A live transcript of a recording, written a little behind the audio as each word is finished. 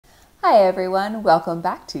Hi everyone, welcome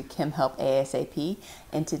back to Chem Help ASAP.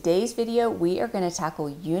 In today's video, we are going to tackle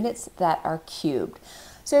units that are cubed.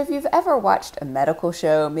 So if you've ever watched a medical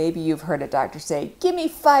show, maybe you've heard a doctor say, "Give me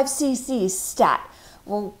 5 cc stat."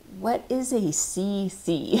 Well, what is a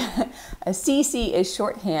cc? A cc is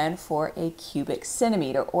shorthand for a cubic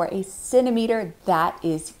centimeter, or a centimeter that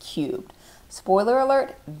is cubed. Spoiler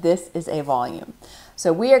alert, this is a volume.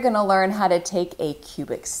 So we are going to learn how to take a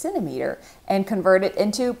cubic centimeter and convert it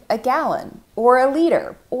into a gallon, or a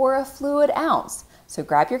liter, or a fluid ounce. So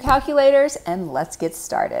grab your calculators and let's get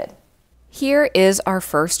started. Here is our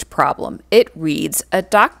first problem. It reads, a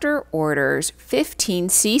doctor orders 15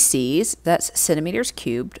 cc's, that's centimeters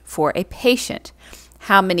cubed, for a patient.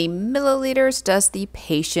 How many milliliters does the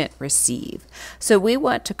patient receive? So we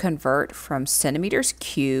want to convert from centimeters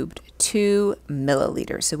cubed to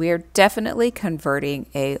milliliters. So we are definitely converting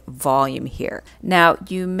a volume here. Now,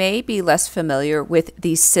 you may be less familiar with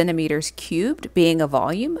the centimeters cubed being a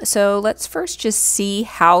volume. So let's first just see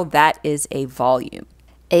how that is a volume.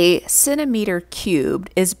 A centimeter cubed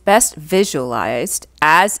is best visualized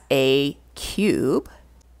as a cube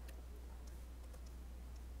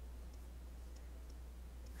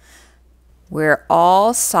where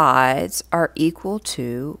all sides are equal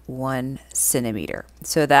to 1 centimeter.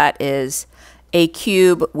 So that is a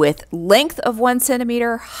cube with length of 1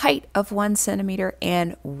 centimeter, height of 1 centimeter,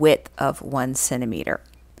 and width of 1 centimeter.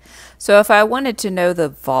 So if I wanted to know the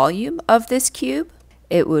volume of this cube,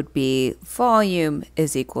 it would be volume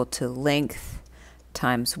is equal to length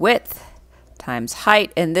times width times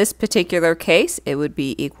height. In this particular case, it would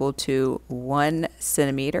be equal to 1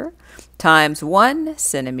 centimeter times 1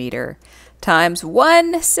 centimeter times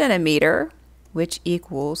 1 centimeter, which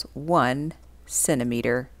equals 1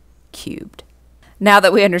 centimeter cubed. Now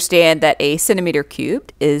that we understand that a centimeter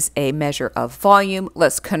cubed is a measure of volume,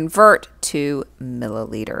 let's convert to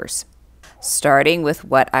milliliters, starting with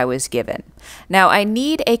what I was given. Now I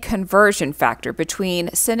need a conversion factor between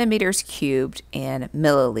centimeters cubed and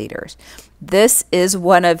milliliters. This is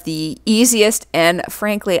one of the easiest and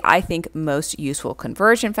frankly I think most useful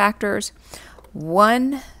conversion factors.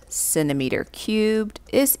 1 centimeter cubed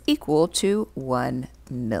is equal to 1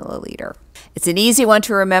 milliliter. It's an easy one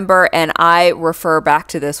to remember, and I refer back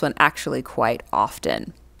to this one actually quite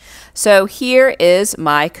often. So here is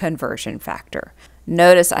my conversion factor.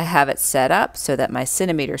 Notice I have it set up so that my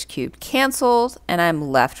centimeters cubed cancels and I'm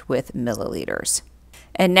left with milliliters.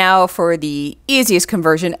 And now for the easiest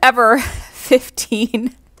conversion ever,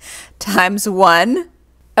 15 times 1,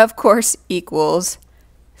 of course, equals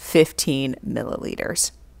 15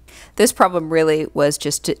 milliliters. This problem really was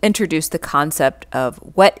just to introduce the concept of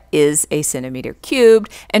what is a centimeter cubed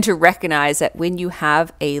and to recognize that when you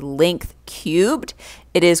have a length cubed,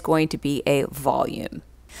 it is going to be a volume.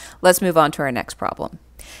 Let's move on to our next problem.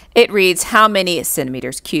 It reads, how many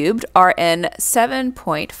centimeters cubed are in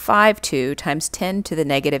 7.52 times 10 to the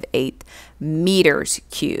negative 8th meters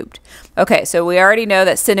cubed? Okay, so we already know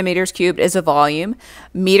that centimeters cubed is a volume.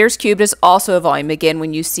 Meters cubed is also a volume. Again,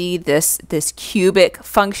 when you see this cubic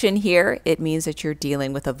function here, it means that you're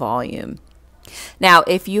dealing with a volume. Now,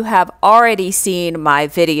 if you have already seen my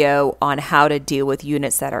video on how to deal with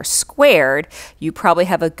units that are squared, you probably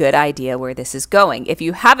have a good idea where this is going. If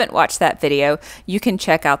you haven't watched that video, you can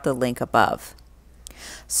check out the link above.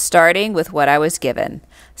 Starting with what I was given,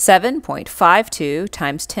 7.52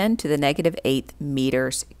 times 10 to the negative 8th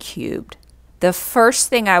meters cubed. The first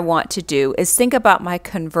thing I want to do is think about my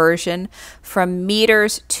conversion from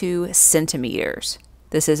meters to centimeters.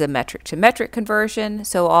 This is a metric to metric conversion,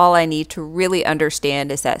 so all I need to really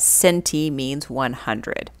understand is that centi means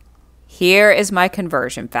 100. Here is my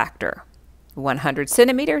conversion factor, 100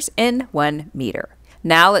 centimeters in 1 meter.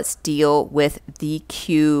 Now let's deal with the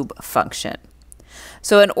cube function.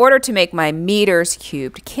 So in order to make my meters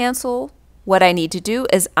cubed cancel, what I need to do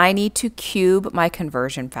is I need to cube my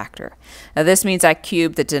conversion factor. Now this means I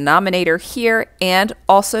cube the denominator here and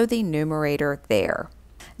also the numerator there.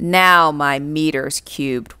 Now my meters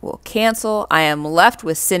cubed will cancel. I am left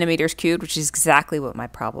with centimeters cubed, which is exactly what my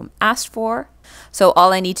problem asked for. So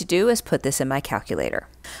all I need to do is put this in my calculator.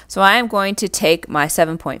 So I am going to take my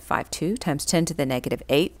 7.52 times 10 to the negative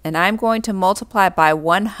 8, and I'm going to multiply by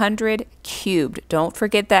 100 cubed. Don't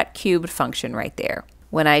forget that cubed function right there.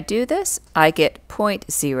 When I do this, I get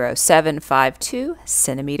 0.0752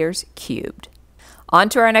 centimeters cubed. On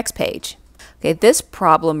to our next page. Okay, this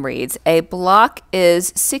problem reads, a block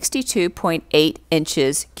is 62.8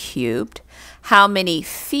 inches cubed. How many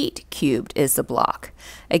feet cubed is the block?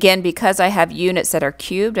 Again, because I have units that are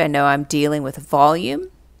cubed, I know I'm dealing with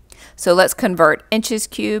volume. So let's convert inches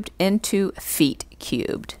cubed into feet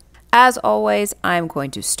cubed. As always, I'm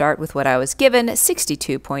going to start with what I was given,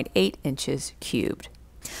 62.8 inches cubed.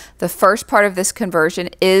 The first part of this conversion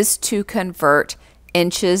is to convert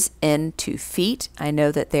inches into feet. I know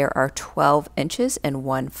that there are 12 inches in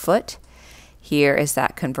 1 foot. Here is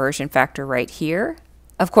that conversion factor right here.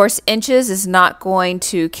 Of course, inches is not going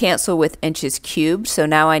to cancel with inches cubed, so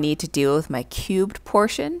now I need to deal with my cubed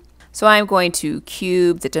portion. So I'm going to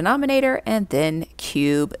cube the denominator and then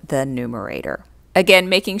cube the numerator. Again,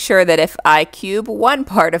 making sure that if I cube one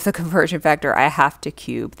part of the conversion factor, I have to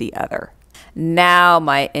cube the other. Now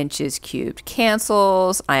my inches cubed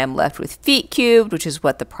cancels. I am left with feet cubed, which is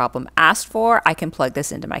what the problem asked for. I can plug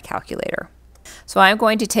this into my calculator. So I'm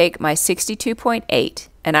going to take my 62.8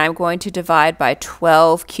 and I'm going to divide by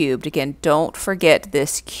 12 cubed. Again, don't forget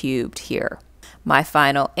this cubed here. My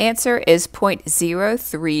final answer is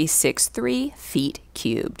 0.0363 feet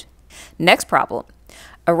cubed. Next problem.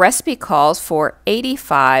 A recipe calls for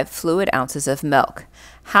 85 fluid ounces of milk.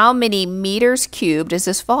 How many meters cubed is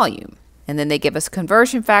this volume? And then they give us a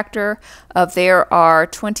conversion factor of there are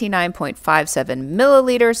 29.57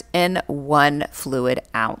 milliliters in 1 fluid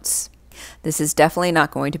ounce. This is definitely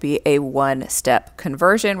not going to be a one-step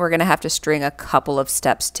conversion. We're going to have to string a couple of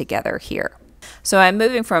steps together here. So I'm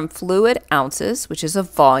moving from fluid ounces, which is a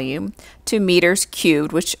volume, to meters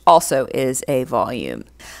cubed, which also is a volume.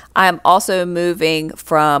 I'm also moving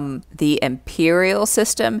from the imperial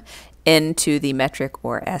system into the metric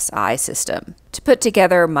or SI system. To put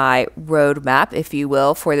together my roadmap, if you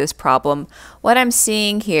will, for this problem, what I'm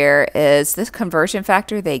seeing here is this conversion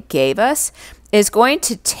factor they gave us is going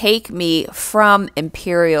to take me from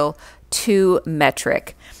imperial to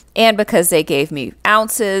metric. And because they gave me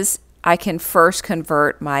ounces, I can first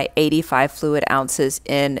convert my 85 fluid ounces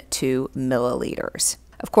into milliliters.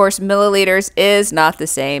 Of course, milliliters is not the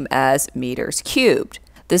same as meters cubed.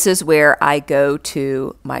 This is where I go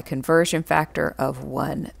to my conversion factor of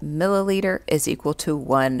 1 milliliter is equal to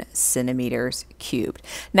 1 centimeters cubed.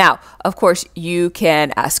 Now, of course, you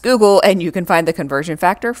can ask Google and you can find the conversion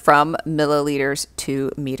factor from milliliters to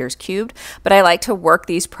meters cubed, but I like to work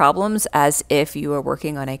these problems as if you are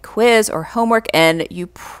working on a quiz or homework and you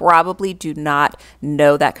probably do not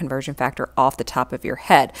know that conversion factor off the top of your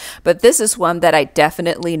head. But this is one that I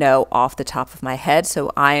definitely know off the top of my head,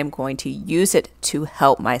 so I am going to use it to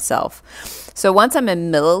help myself. So once I'm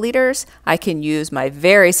in milliliters, I can use my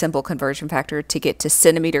very simple conversion factor to get to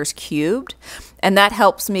centimeters cubed. And that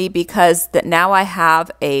helps me because that now I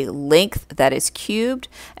have a length that is cubed,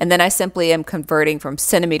 and then I simply am converting from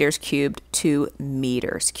centimeters cubed to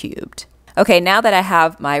meters cubed. Okay, now that I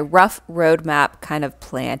have my rough roadmap kind of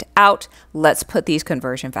planned out, let's put these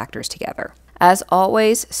conversion factors together. As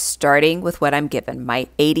always, starting with what I'm given, my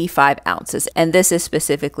 85 ounces, and this is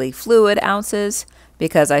specifically fluid ounces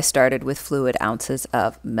because I started with fluid ounces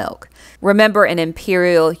of milk. Remember, in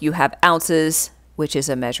imperial, you have ounces, which is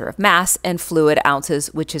a measure of mass, and fluid ounces,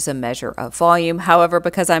 which is a measure of volume. However,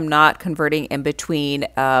 because I'm not converting in between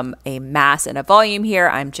a mass and a volume here,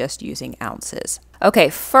 I'm just using ounces. Okay,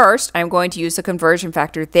 first, I'm going to use the conversion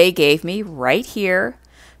factor they gave me right here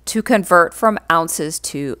to convert from ounces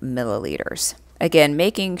to milliliters. Again,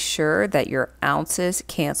 making sure that your ounces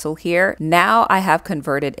cancel here. Now I have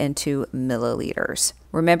converted into milliliters.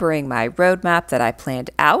 Remembering my roadmap that I planned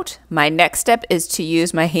out, my next step is to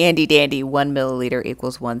use my handy dandy 1 milliliter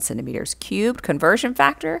equals 1 centimeters cubed conversion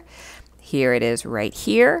factor. Here it is right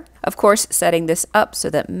here. Of course, setting this up so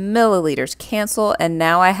that milliliters cancel, and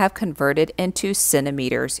now I have converted into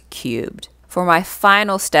centimeters cubed. For my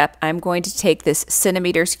final step, I'm going to take this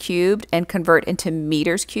centimeters cubed and convert into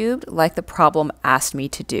meters cubed like the problem asked me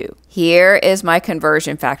to do. Here is my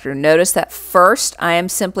conversion factor. Notice that first I am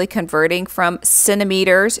simply converting from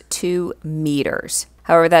centimeters to meters.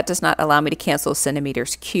 However, that does not allow me to cancel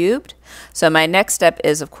centimeters cubed. So my next step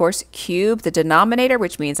is, of course, cube the denominator,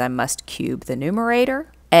 which means I must cube the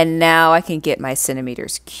numerator. And now I can get my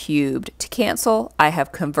centimeters cubed to cancel. I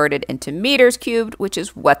have converted into meters cubed, which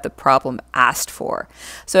is what the problem asked for.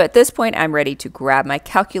 So at this point, I'm ready to grab my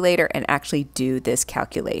calculator and actually do this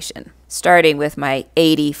calculation. Starting with my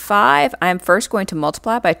 85, I'm first going to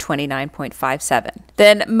multiply by 29.57.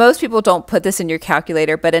 Then most people don't put this in your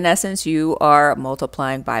calculator, but in essence, you are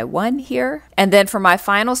multiplying by 1 here. And then for my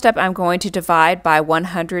final step, I'm going to divide by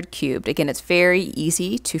 100 cubed. Again, it's very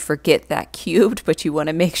easy to forget that cubed, but you want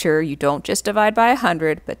to make sure you don't just divide by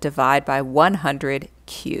 100, but divide by 100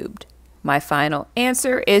 cubed. My final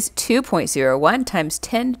answer is 2.01 times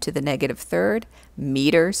 10 to the negative third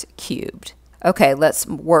meters cubed. Okay, let's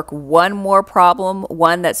work one more problem,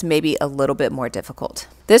 one that's maybe a little bit more difficult.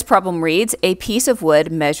 This problem reads, a piece of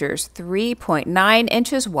wood measures 3.9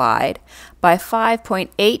 inches wide by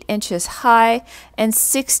 5.8 inches high and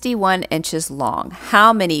 61 inches long.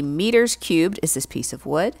 How many meters cubed is this piece of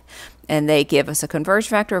wood? And they give us a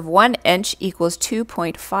conversion factor of 1 inch equals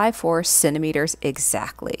 2.54 centimeters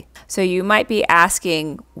exactly. So you might be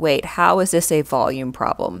asking, wait, how is this a volume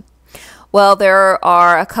problem? Well, there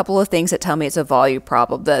are a couple of things that tell me it's a volume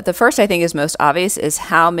problem. The first I think is most obvious is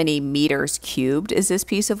how many meters cubed is this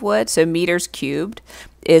piece of wood. So meters cubed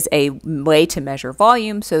is a way to measure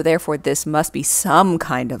volume, so therefore this must be some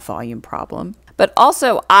kind of volume problem. But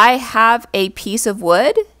also I have a piece of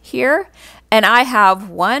wood here and I have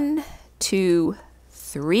 1, 2,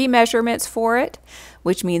 3 measurements for it,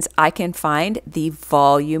 which means I can find the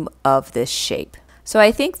volume of this shape. So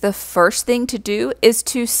I think the first thing to do is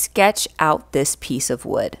to sketch out this piece of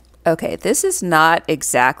wood. Okay, this is not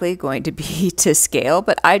exactly going to be to scale,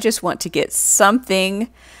 but I just want to get something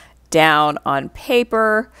down on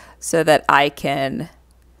paper so that I can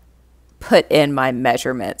put in my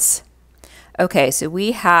measurements. Okay, so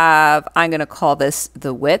we have, I'm going to call this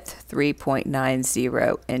the width,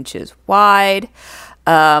 3.90 inches wide.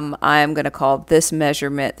 I'm going to call this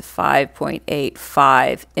measurement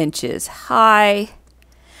 5.85 inches high.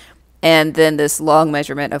 And then this long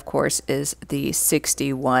measurement, of course, is the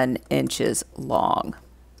 61 inches long.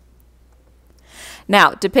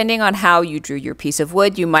 Now, depending on how you drew your piece of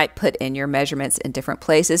wood, you might put in your measurements in different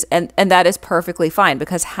places, and that is perfectly fine,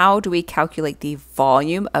 because how do we calculate the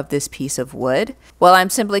volume of this piece of wood? Well, I'm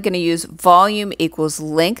simply going to use volume equals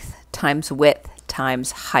length times width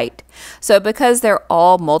times height. So because they're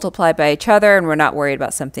all multiplied by each other and we're not worried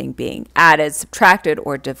about something being added, subtracted,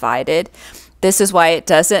 or divided, this is why it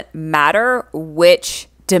doesn't matter which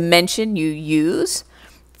dimension you use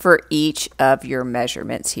for each of your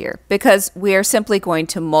measurements here, because we are simply going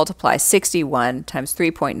to multiply 61 times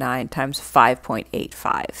 3.9 times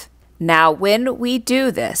 5.85. Now, when we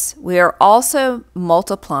do this, we are also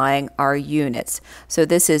multiplying our units. So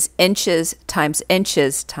this is inches times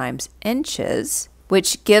inches times inches,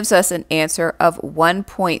 which gives us an answer of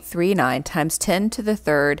 1.39 times 10 to the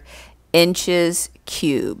third inches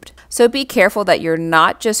cubed. So be careful that you're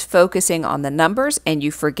not just focusing on the numbers and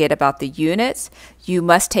you forget about the units. You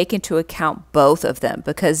must take into account both of them,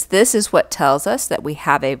 because this is what tells us that we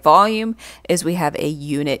have a volume, is we have a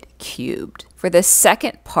unit cubed. For the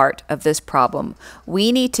second part of this problem,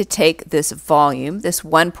 we need to take this volume, this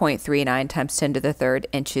 1.39 times 10 to the third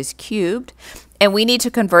inches cubed, and we need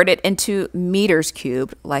to convert it into meters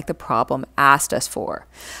cubed like the problem asked us for.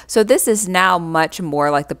 So this is now much more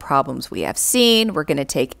like the problems we have seen. We're going to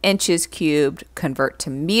take inches cubed, convert to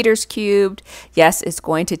meters cubed. Yes, it's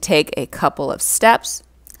going to take a couple of steps.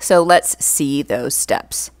 So let's see those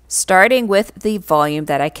steps. Starting with the volume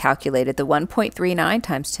that I calculated, the 1.39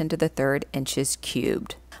 times 10 to the third inches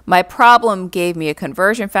cubed. My problem gave me a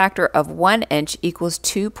conversion factor of 1 inch equals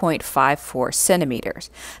 2.54 centimeters.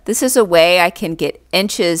 This is a way I can get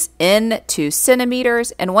inches into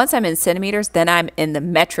centimeters, and once I'm in centimeters, then I'm in the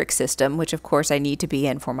metric system, which of course I need to be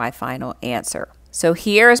in for my final answer. So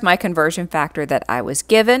here is my conversion factor that I was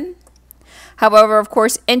given. However, of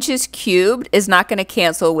course, inches cubed is not going to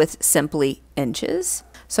cancel with simply inches.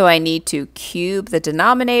 So I need to cube the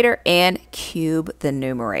denominator and cube the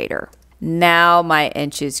numerator. Now my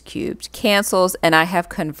inches cubed cancels and I have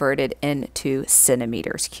converted into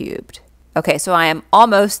centimeters cubed. Okay, so I am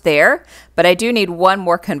almost there, but I do need one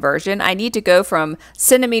more conversion. I need to go from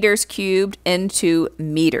centimeters cubed into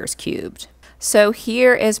meters cubed. So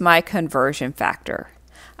here is my conversion factor.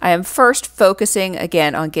 I am first focusing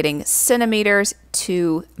again on getting centimeters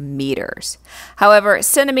to meters. However,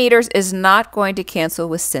 centimeters is not going to cancel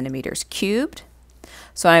with centimeters cubed.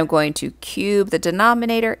 So I'm going to cube the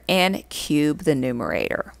denominator and cube the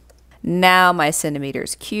numerator. Now my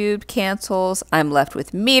centimeters cubed cancels. I'm left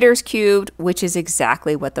with meters cubed, which is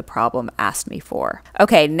exactly what the problem asked me for.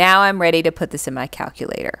 Okay, now I'm ready to put this in my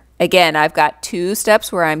calculator. Again, I've got 2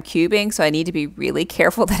 steps where I'm cubing, so I need to be really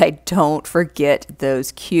careful that I don't forget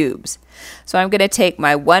those cubes. So I'm going to take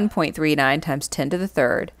my 1.39 times 10 to the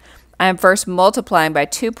third. I'm first multiplying by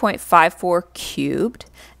 2.54 cubed,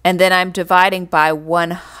 and then I'm dividing by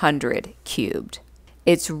 100 cubed.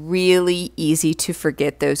 It's really easy to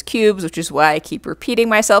forget those cubes, which is why I keep repeating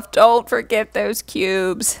myself, don't forget those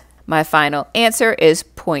cubes. My final answer is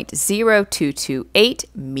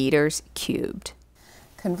 0.0228 meters cubed.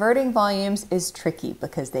 Converting volumes is tricky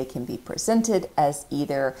because they can be presented as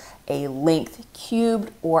either a length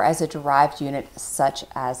cubed or as a derived unit such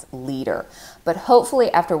as liter. But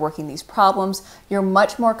hopefully after working these problems, you're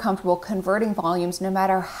much more comfortable converting volumes no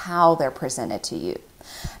matter how they're presented to you.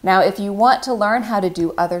 Now, if you want to learn how to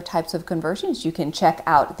do other types of conversions, you can check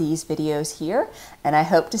out these videos here, and I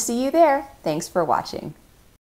hope to see you there. Thanks for watching.